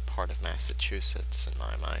ghetto part of Massachusetts in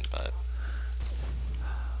my mind, but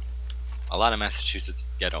A lot of Massachusetts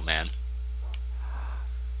is ghetto, man.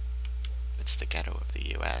 it's the ghetto of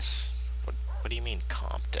the US. What do you mean,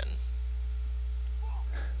 Compton?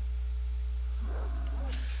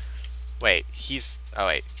 Wait, oh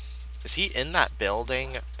wait. Is he in that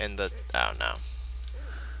building in the... Oh no.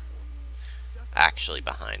 Actually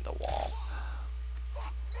behind the wall.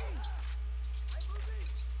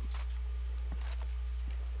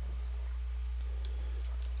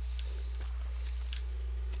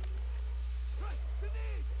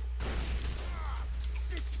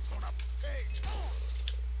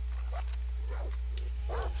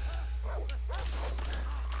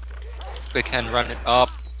 Quick, Ken, run it up.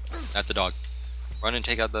 That's the dog. Run and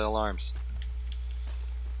take out the alarms.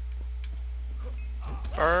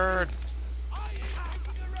 Bird!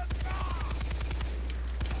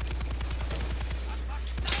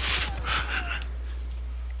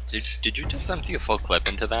 Did you just empty a full clip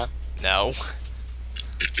into that? No.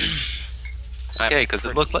 Okay, because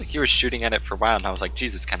it looked like you were shooting at it for a while, and I was like,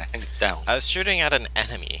 Jesus, Ken, I think it's down. I was shooting at an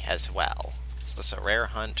enemy as well. Is this a rare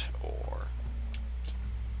hunt or...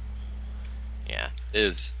 Yeah.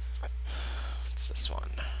 Is. What's this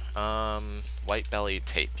one? White-bellied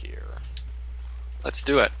tapir. Let's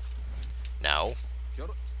do it. No.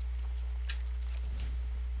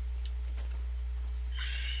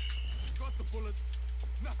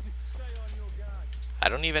 I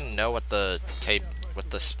don't even know what the tape, what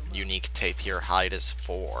this unique tape here hide is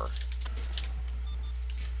for.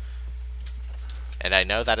 And I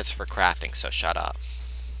know that it's for crafting, so shut up.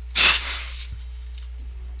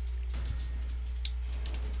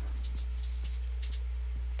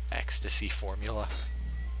 Ecstasy formula.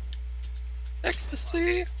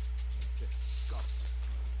 Ecstasy.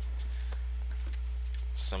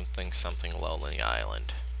 Something, something Lonely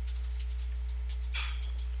Island.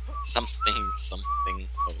 Something, something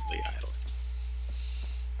Holy Island.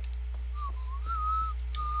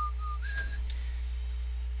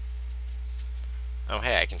 Oh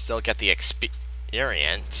hey, I can still get the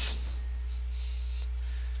experience.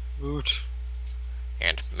 Woot.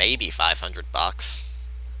 And maybe 500 bucks.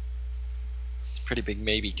 It's a pretty big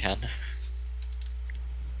maybe, Ken.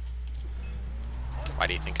 Why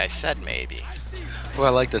do you think I said maybe? Oh, I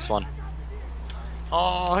like this one.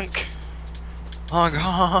 Honk! Honk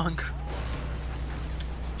honk!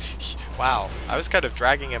 Wow, I was kind of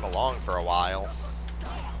dragging him along for a while.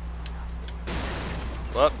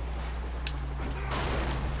 Whoop.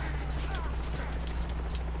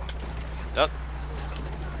 Nope.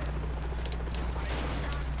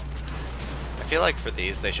 I feel like for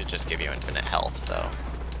these, they should just give you infinite health, though.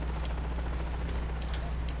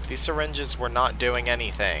 These syringes were not doing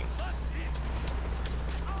anything.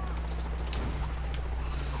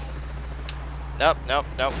 Nope, nope,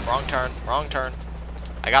 nope. Wrong turn, wrong turn.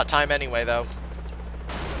 I got time anyway, though.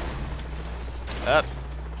 Up.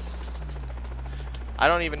 I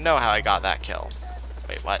don't even know how I got that kill.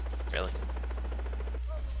 Wait, what? Really?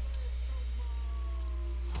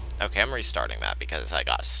 Okay, I'm restarting that because I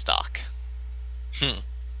got stuck.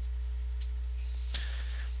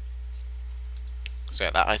 So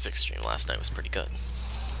yeah, that Ice Extreme last night was pretty good.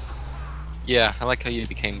 Yeah, I like how you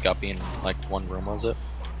became Guppy in like one room, was it?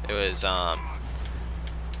 It was,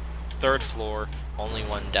 3rd floor, only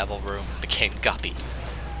one devil room, became Guppy.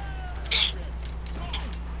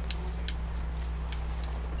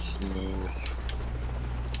 Smooth.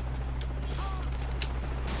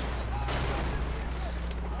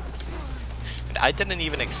 And I didn't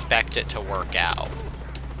even expect it to work out.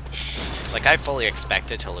 Like, I fully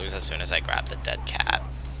expected to lose as soon as I grabbed the dead cat.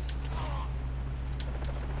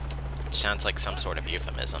 Which sounds like some sort of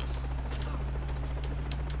euphemism.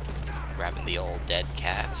 Grabbing the old dead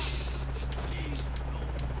cat.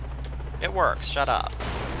 It works, shut up.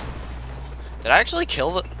 Did I actually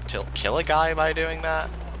kill a guy by doing that?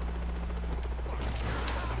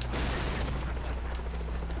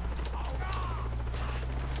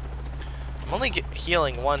 I'm only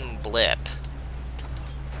healing one blip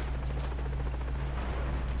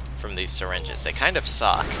from these syringes. They kind of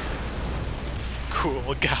suck.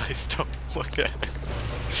 Cool guys, don't look at it.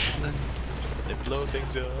 They blow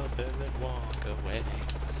things up and then walk away.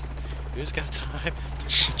 Who's got time to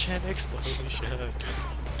watch an explosion?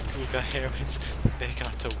 Cool guy heroines, they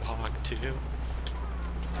got to walk too. The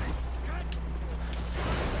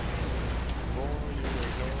more you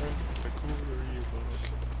learn, the cooler you look.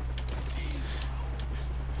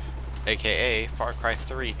 AKA Far Cry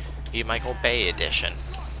 3, beat Michael Bay edition.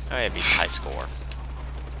 Oh yeah, beat the high score.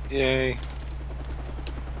 Yay.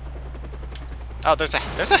 Oh, there's a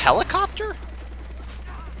helicopter?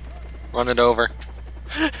 Run it over.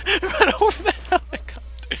 Run over the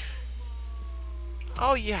helicopter.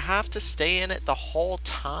 Oh, you have to stay in it the whole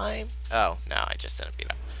time? Oh, no, I just didn't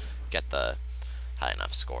get the high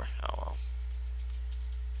enough score. Oh well.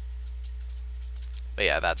 But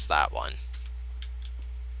yeah, that's that one.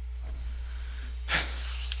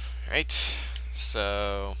 Right.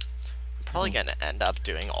 So I'm probably gonna end up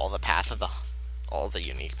doing all the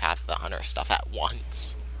unique Path of the Hunter stuff at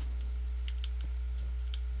once.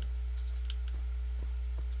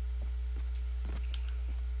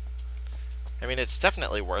 I mean, it's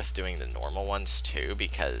definitely worth doing the normal ones too,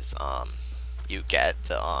 because you get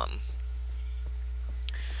the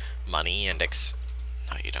money and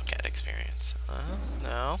no, you don't get experience.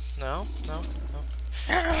 No. Meow.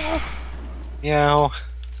 Meow.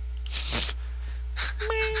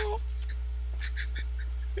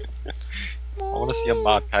 I want to see a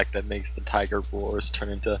mod pack that makes the tiger roars turn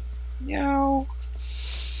into meow.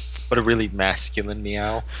 But a really masculine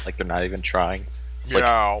meow, like they're not even trying. It's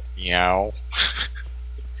Meow. Like, meow.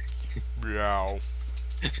 Meow.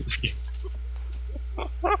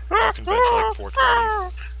 Our convention like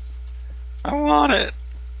 420. I want it.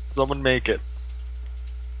 Someone make it.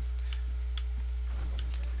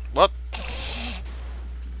 Whoop.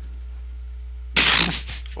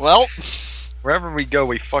 Well. Wherever we go,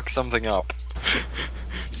 we fuck something up.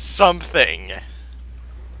 Something.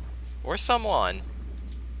 Or someone.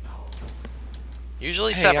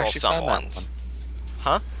 Usually Hey, you several actually found that someones. one.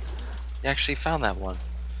 Huh? You actually found that one.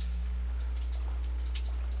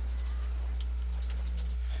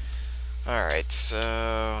 Alright,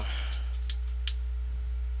 so...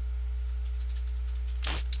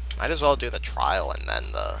 Might as well do the trial and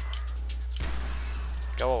then the...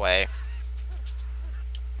 Go away.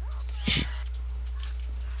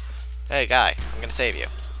 Hey, guy, I'm gonna save you.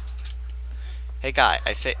 Hey, guy,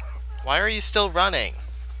 I say... Why are you still running?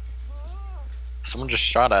 Someone just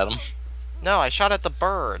shot at him. No, I shot at the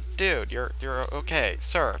bird. Dude, you're okay.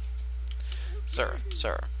 Sir. Sir,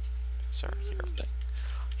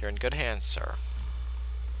 you're in good hands, sir.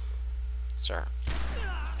 Sir.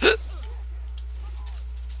 You're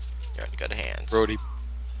in good hands. Brody.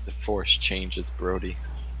 The force changes Brody.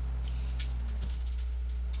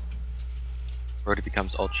 Brody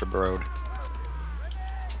becomes Ultra Brode.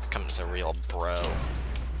 Becomes a real bro.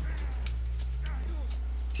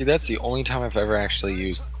 See, that's the only time I've ever actually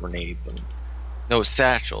used grenades. And no,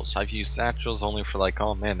 satchels. I've used satchels only for like,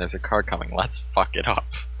 oh man, there's a car coming. Let's fuck it up.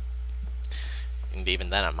 And even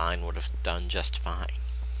then, mine would have done just fine.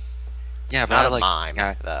 Yeah, but Not I a like, mime,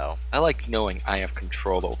 yeah, though. I like knowing I have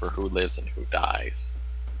control over who lives and who dies.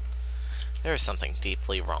 There is something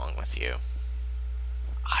deeply wrong with you.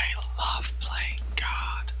 I love playing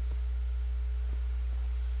God.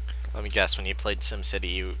 Let me guess, when you played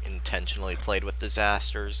SimCity, you intentionally played with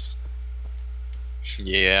disasters?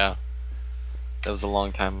 Yeah. That was a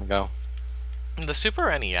long time ago. In the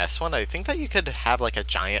Super NES one, I think that you could have like a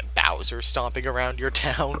giant Bowser stomping around your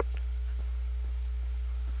town.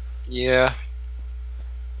 Yeah.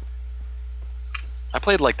 I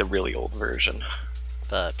played like the really old version.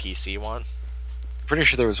 The PC one? Pretty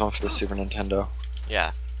sure there was one for the Super Nintendo.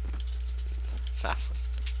 Yeah. That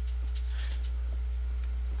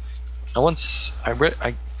one. I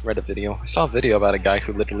read a video. I saw a video about a guy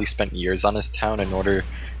who literally spent years on his town in order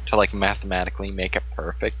to like mathematically make it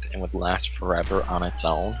perfect and would last forever on its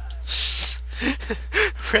own.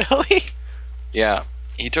 Really? Yeah.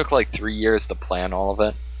 He took like 3 years to plan all of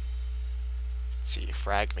it. Let's see,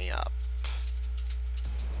 frag me up.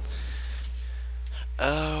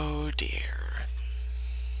 Oh dear.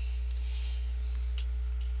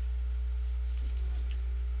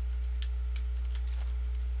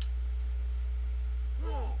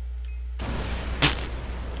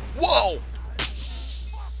 Whoa!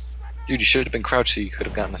 Dude, you should have been crouched so you could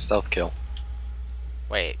have gotten a stealth kill.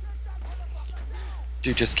 Wait.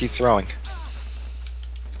 Dude, just keep throwing.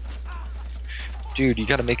 Dude, you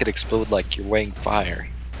gotta make it explode like you're weighing fire.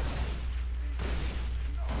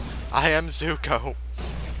 I am Zuko.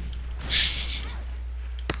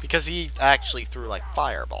 Because he actually threw like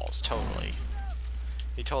fireballs, totally.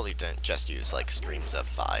 He totally didn't just use like streams of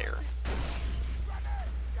fire.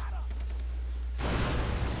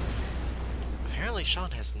 Apparently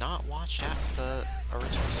Sean has not watched the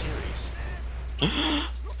original series.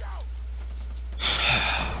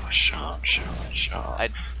 Sean. I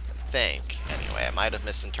think, anyway, I might have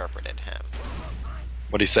misinterpreted him.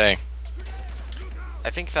 What'd he say? I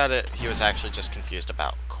think that he was actually just confused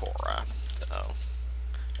about Korra, though.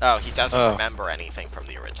 Oh, he doesn't remember anything from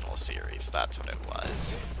the original series, that's what it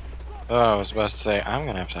was. Oh, I was about to say, I'm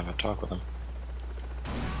gonna have a talk with him.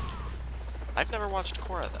 I've never watched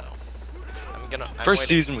Korra, though. I'm First waiting.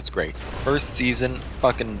 season was great. First season,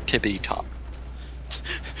 fucking tippity top.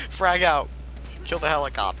 Frag out. Kill the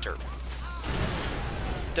helicopter.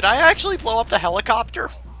 Did I actually blow up the helicopter?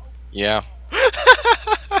 Yeah.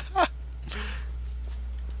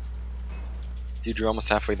 Dude, you're almost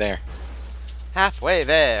halfway there. Halfway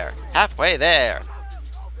there. Halfway there.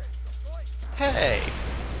 Hey.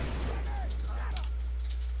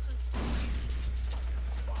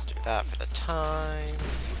 Let's do that for the time.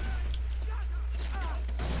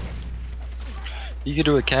 You can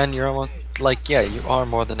do it, Ken. You're almost, like, yeah, you are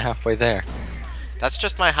more than halfway there. That's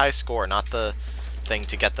just my high score, not the thing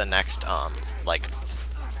to get the next, like,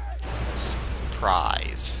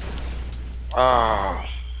 prize. Oh.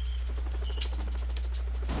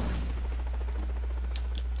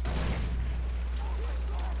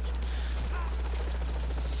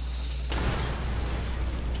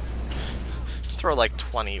 Throw like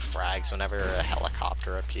 20 frags whenever a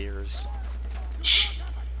helicopter appears.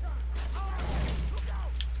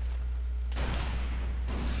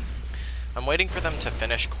 I'm waiting for them to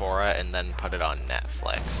finish Korra and then put it on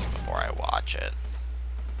Netflix before I watch it.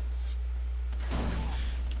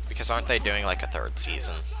 Because aren't they doing like a third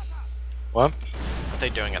season? What? Aren't they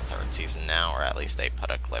doing a third season now, or at least they put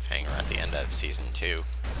a cliffhanger at the end of season 2?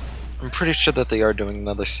 I'm pretty sure that they are doing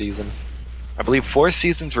another season. I believe 4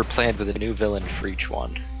 seasons were planned with a new villain for each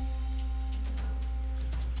one.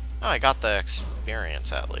 Oh, I got the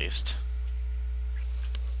experience at least.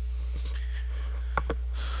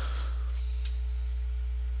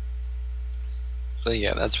 So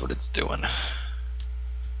yeah, that's what it's doing.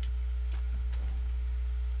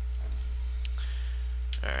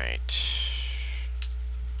 Alright.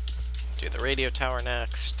 Do the radio tower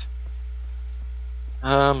next.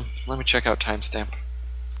 Let me check out timestamp.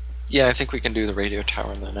 Yeah, I think we can do the radio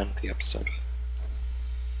tower and then end the episode.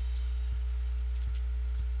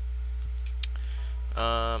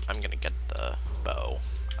 I'm gonna get the bow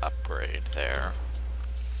upgrade there.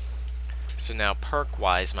 So now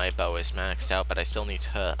perk-wise, my bow is maxed out, but I still need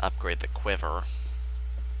to upgrade the quiver.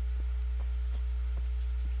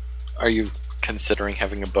 Are you considering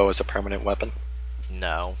having a bow as a permanent weapon?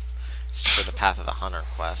 No. It's for the Path of the Hunter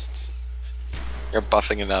quests. You're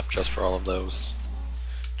buffing it up just for all of those.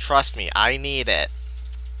 Trust me, I need it.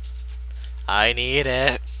 I need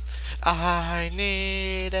it. I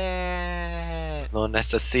need it. Lo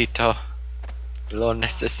necesito. Lo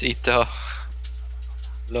necesito.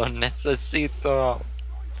 Lo necesito.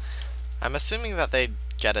 I'm assuming that they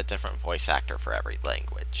get a different voice actor for every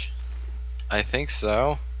language. I think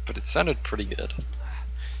so, but it sounded pretty good.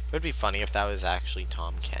 It would be funny if that was actually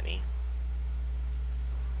Tom Kenny.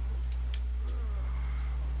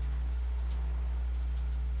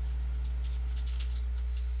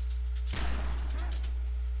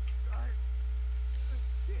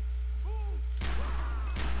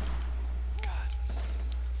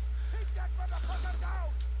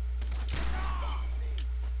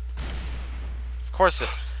 Of course,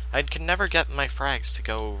 I could never get my frags to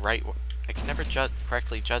go right. I can never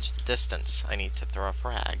correctly judge the distance. I need to throw a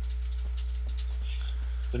frag.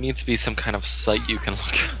 There needs to be some kind of sight you can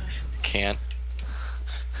look. Can't.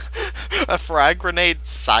 A frag grenade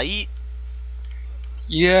sight?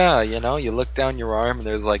 Yeah, you know, you look down your arm and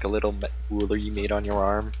there's like a little ruler you made on your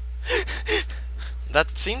arm.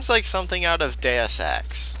 That seems like something out of Deus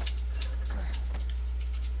Ex.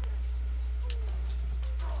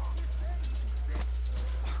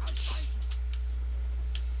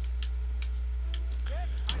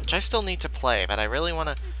 Which I still need to play, but I really want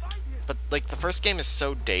to... But, like, the first game is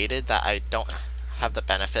so dated that I don't have the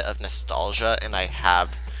benefit of nostalgia, and I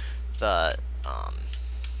have the,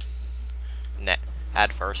 net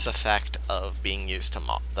adverse effect of being used to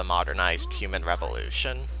the modernized Human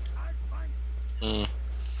Revolution. Hmm.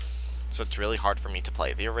 So it's really hard for me to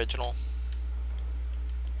play the original.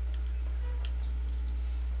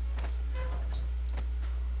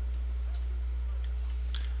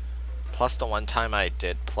 Plus, the one time I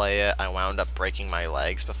did play it, I wound up breaking my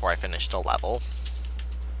legs before I finished a level.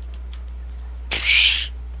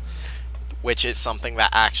 Which is something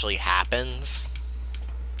that actually happens.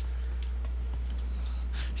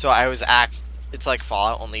 So I was it's like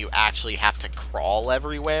Fallout, only you actually have to crawl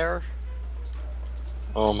everywhere.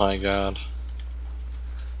 Oh my god.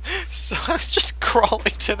 So I was just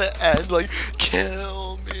crawling to the end, like,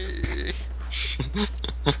 kill me.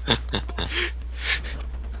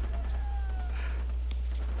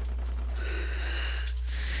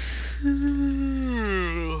 I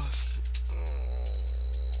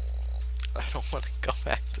don't want to go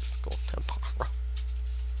back to school tomorrow.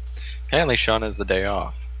 Apparently Sean has the day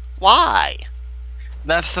off. Why?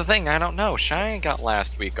 That's the thing, I don't know. Cheyenne got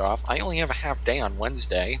last week off. I only have a half day on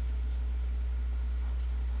Wednesday.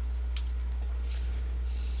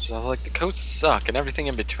 So, like, the coasts suck, and everything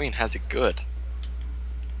in between has it good.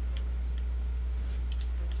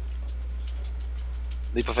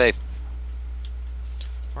 Leap of faith.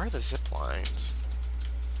 Where are the zip lines?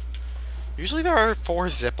 Usually there are 4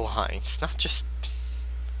 zip lines, not just...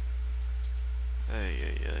 Ay,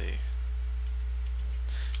 ay, ay.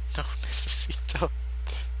 No necesito.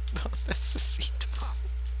 No necesito.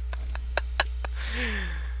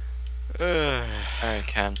 Alright,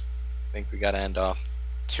 Ken. I think we gotta end off.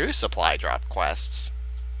 2 supply drop quests.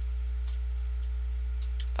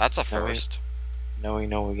 That's a first. Now we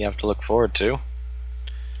know what we have to look forward to.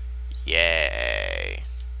 Yay.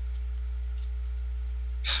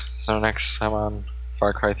 So next time on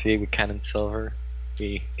Far Cry 3 with Ken and Silver,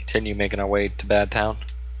 we continue making our way to Bad Town.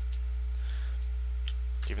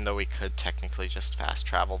 Even though we could technically just fast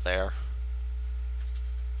travel there.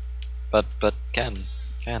 But Ken,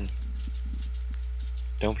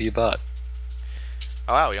 don't be a butt.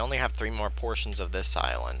 Oh wow, we only have 3 more portions of this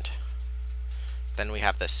island. Then we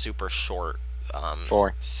have this super short,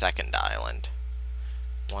 4. second island.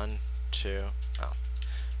 1, 2, oh.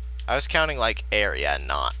 I was counting, like, area,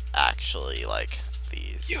 not actually, like,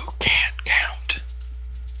 these. You can't count.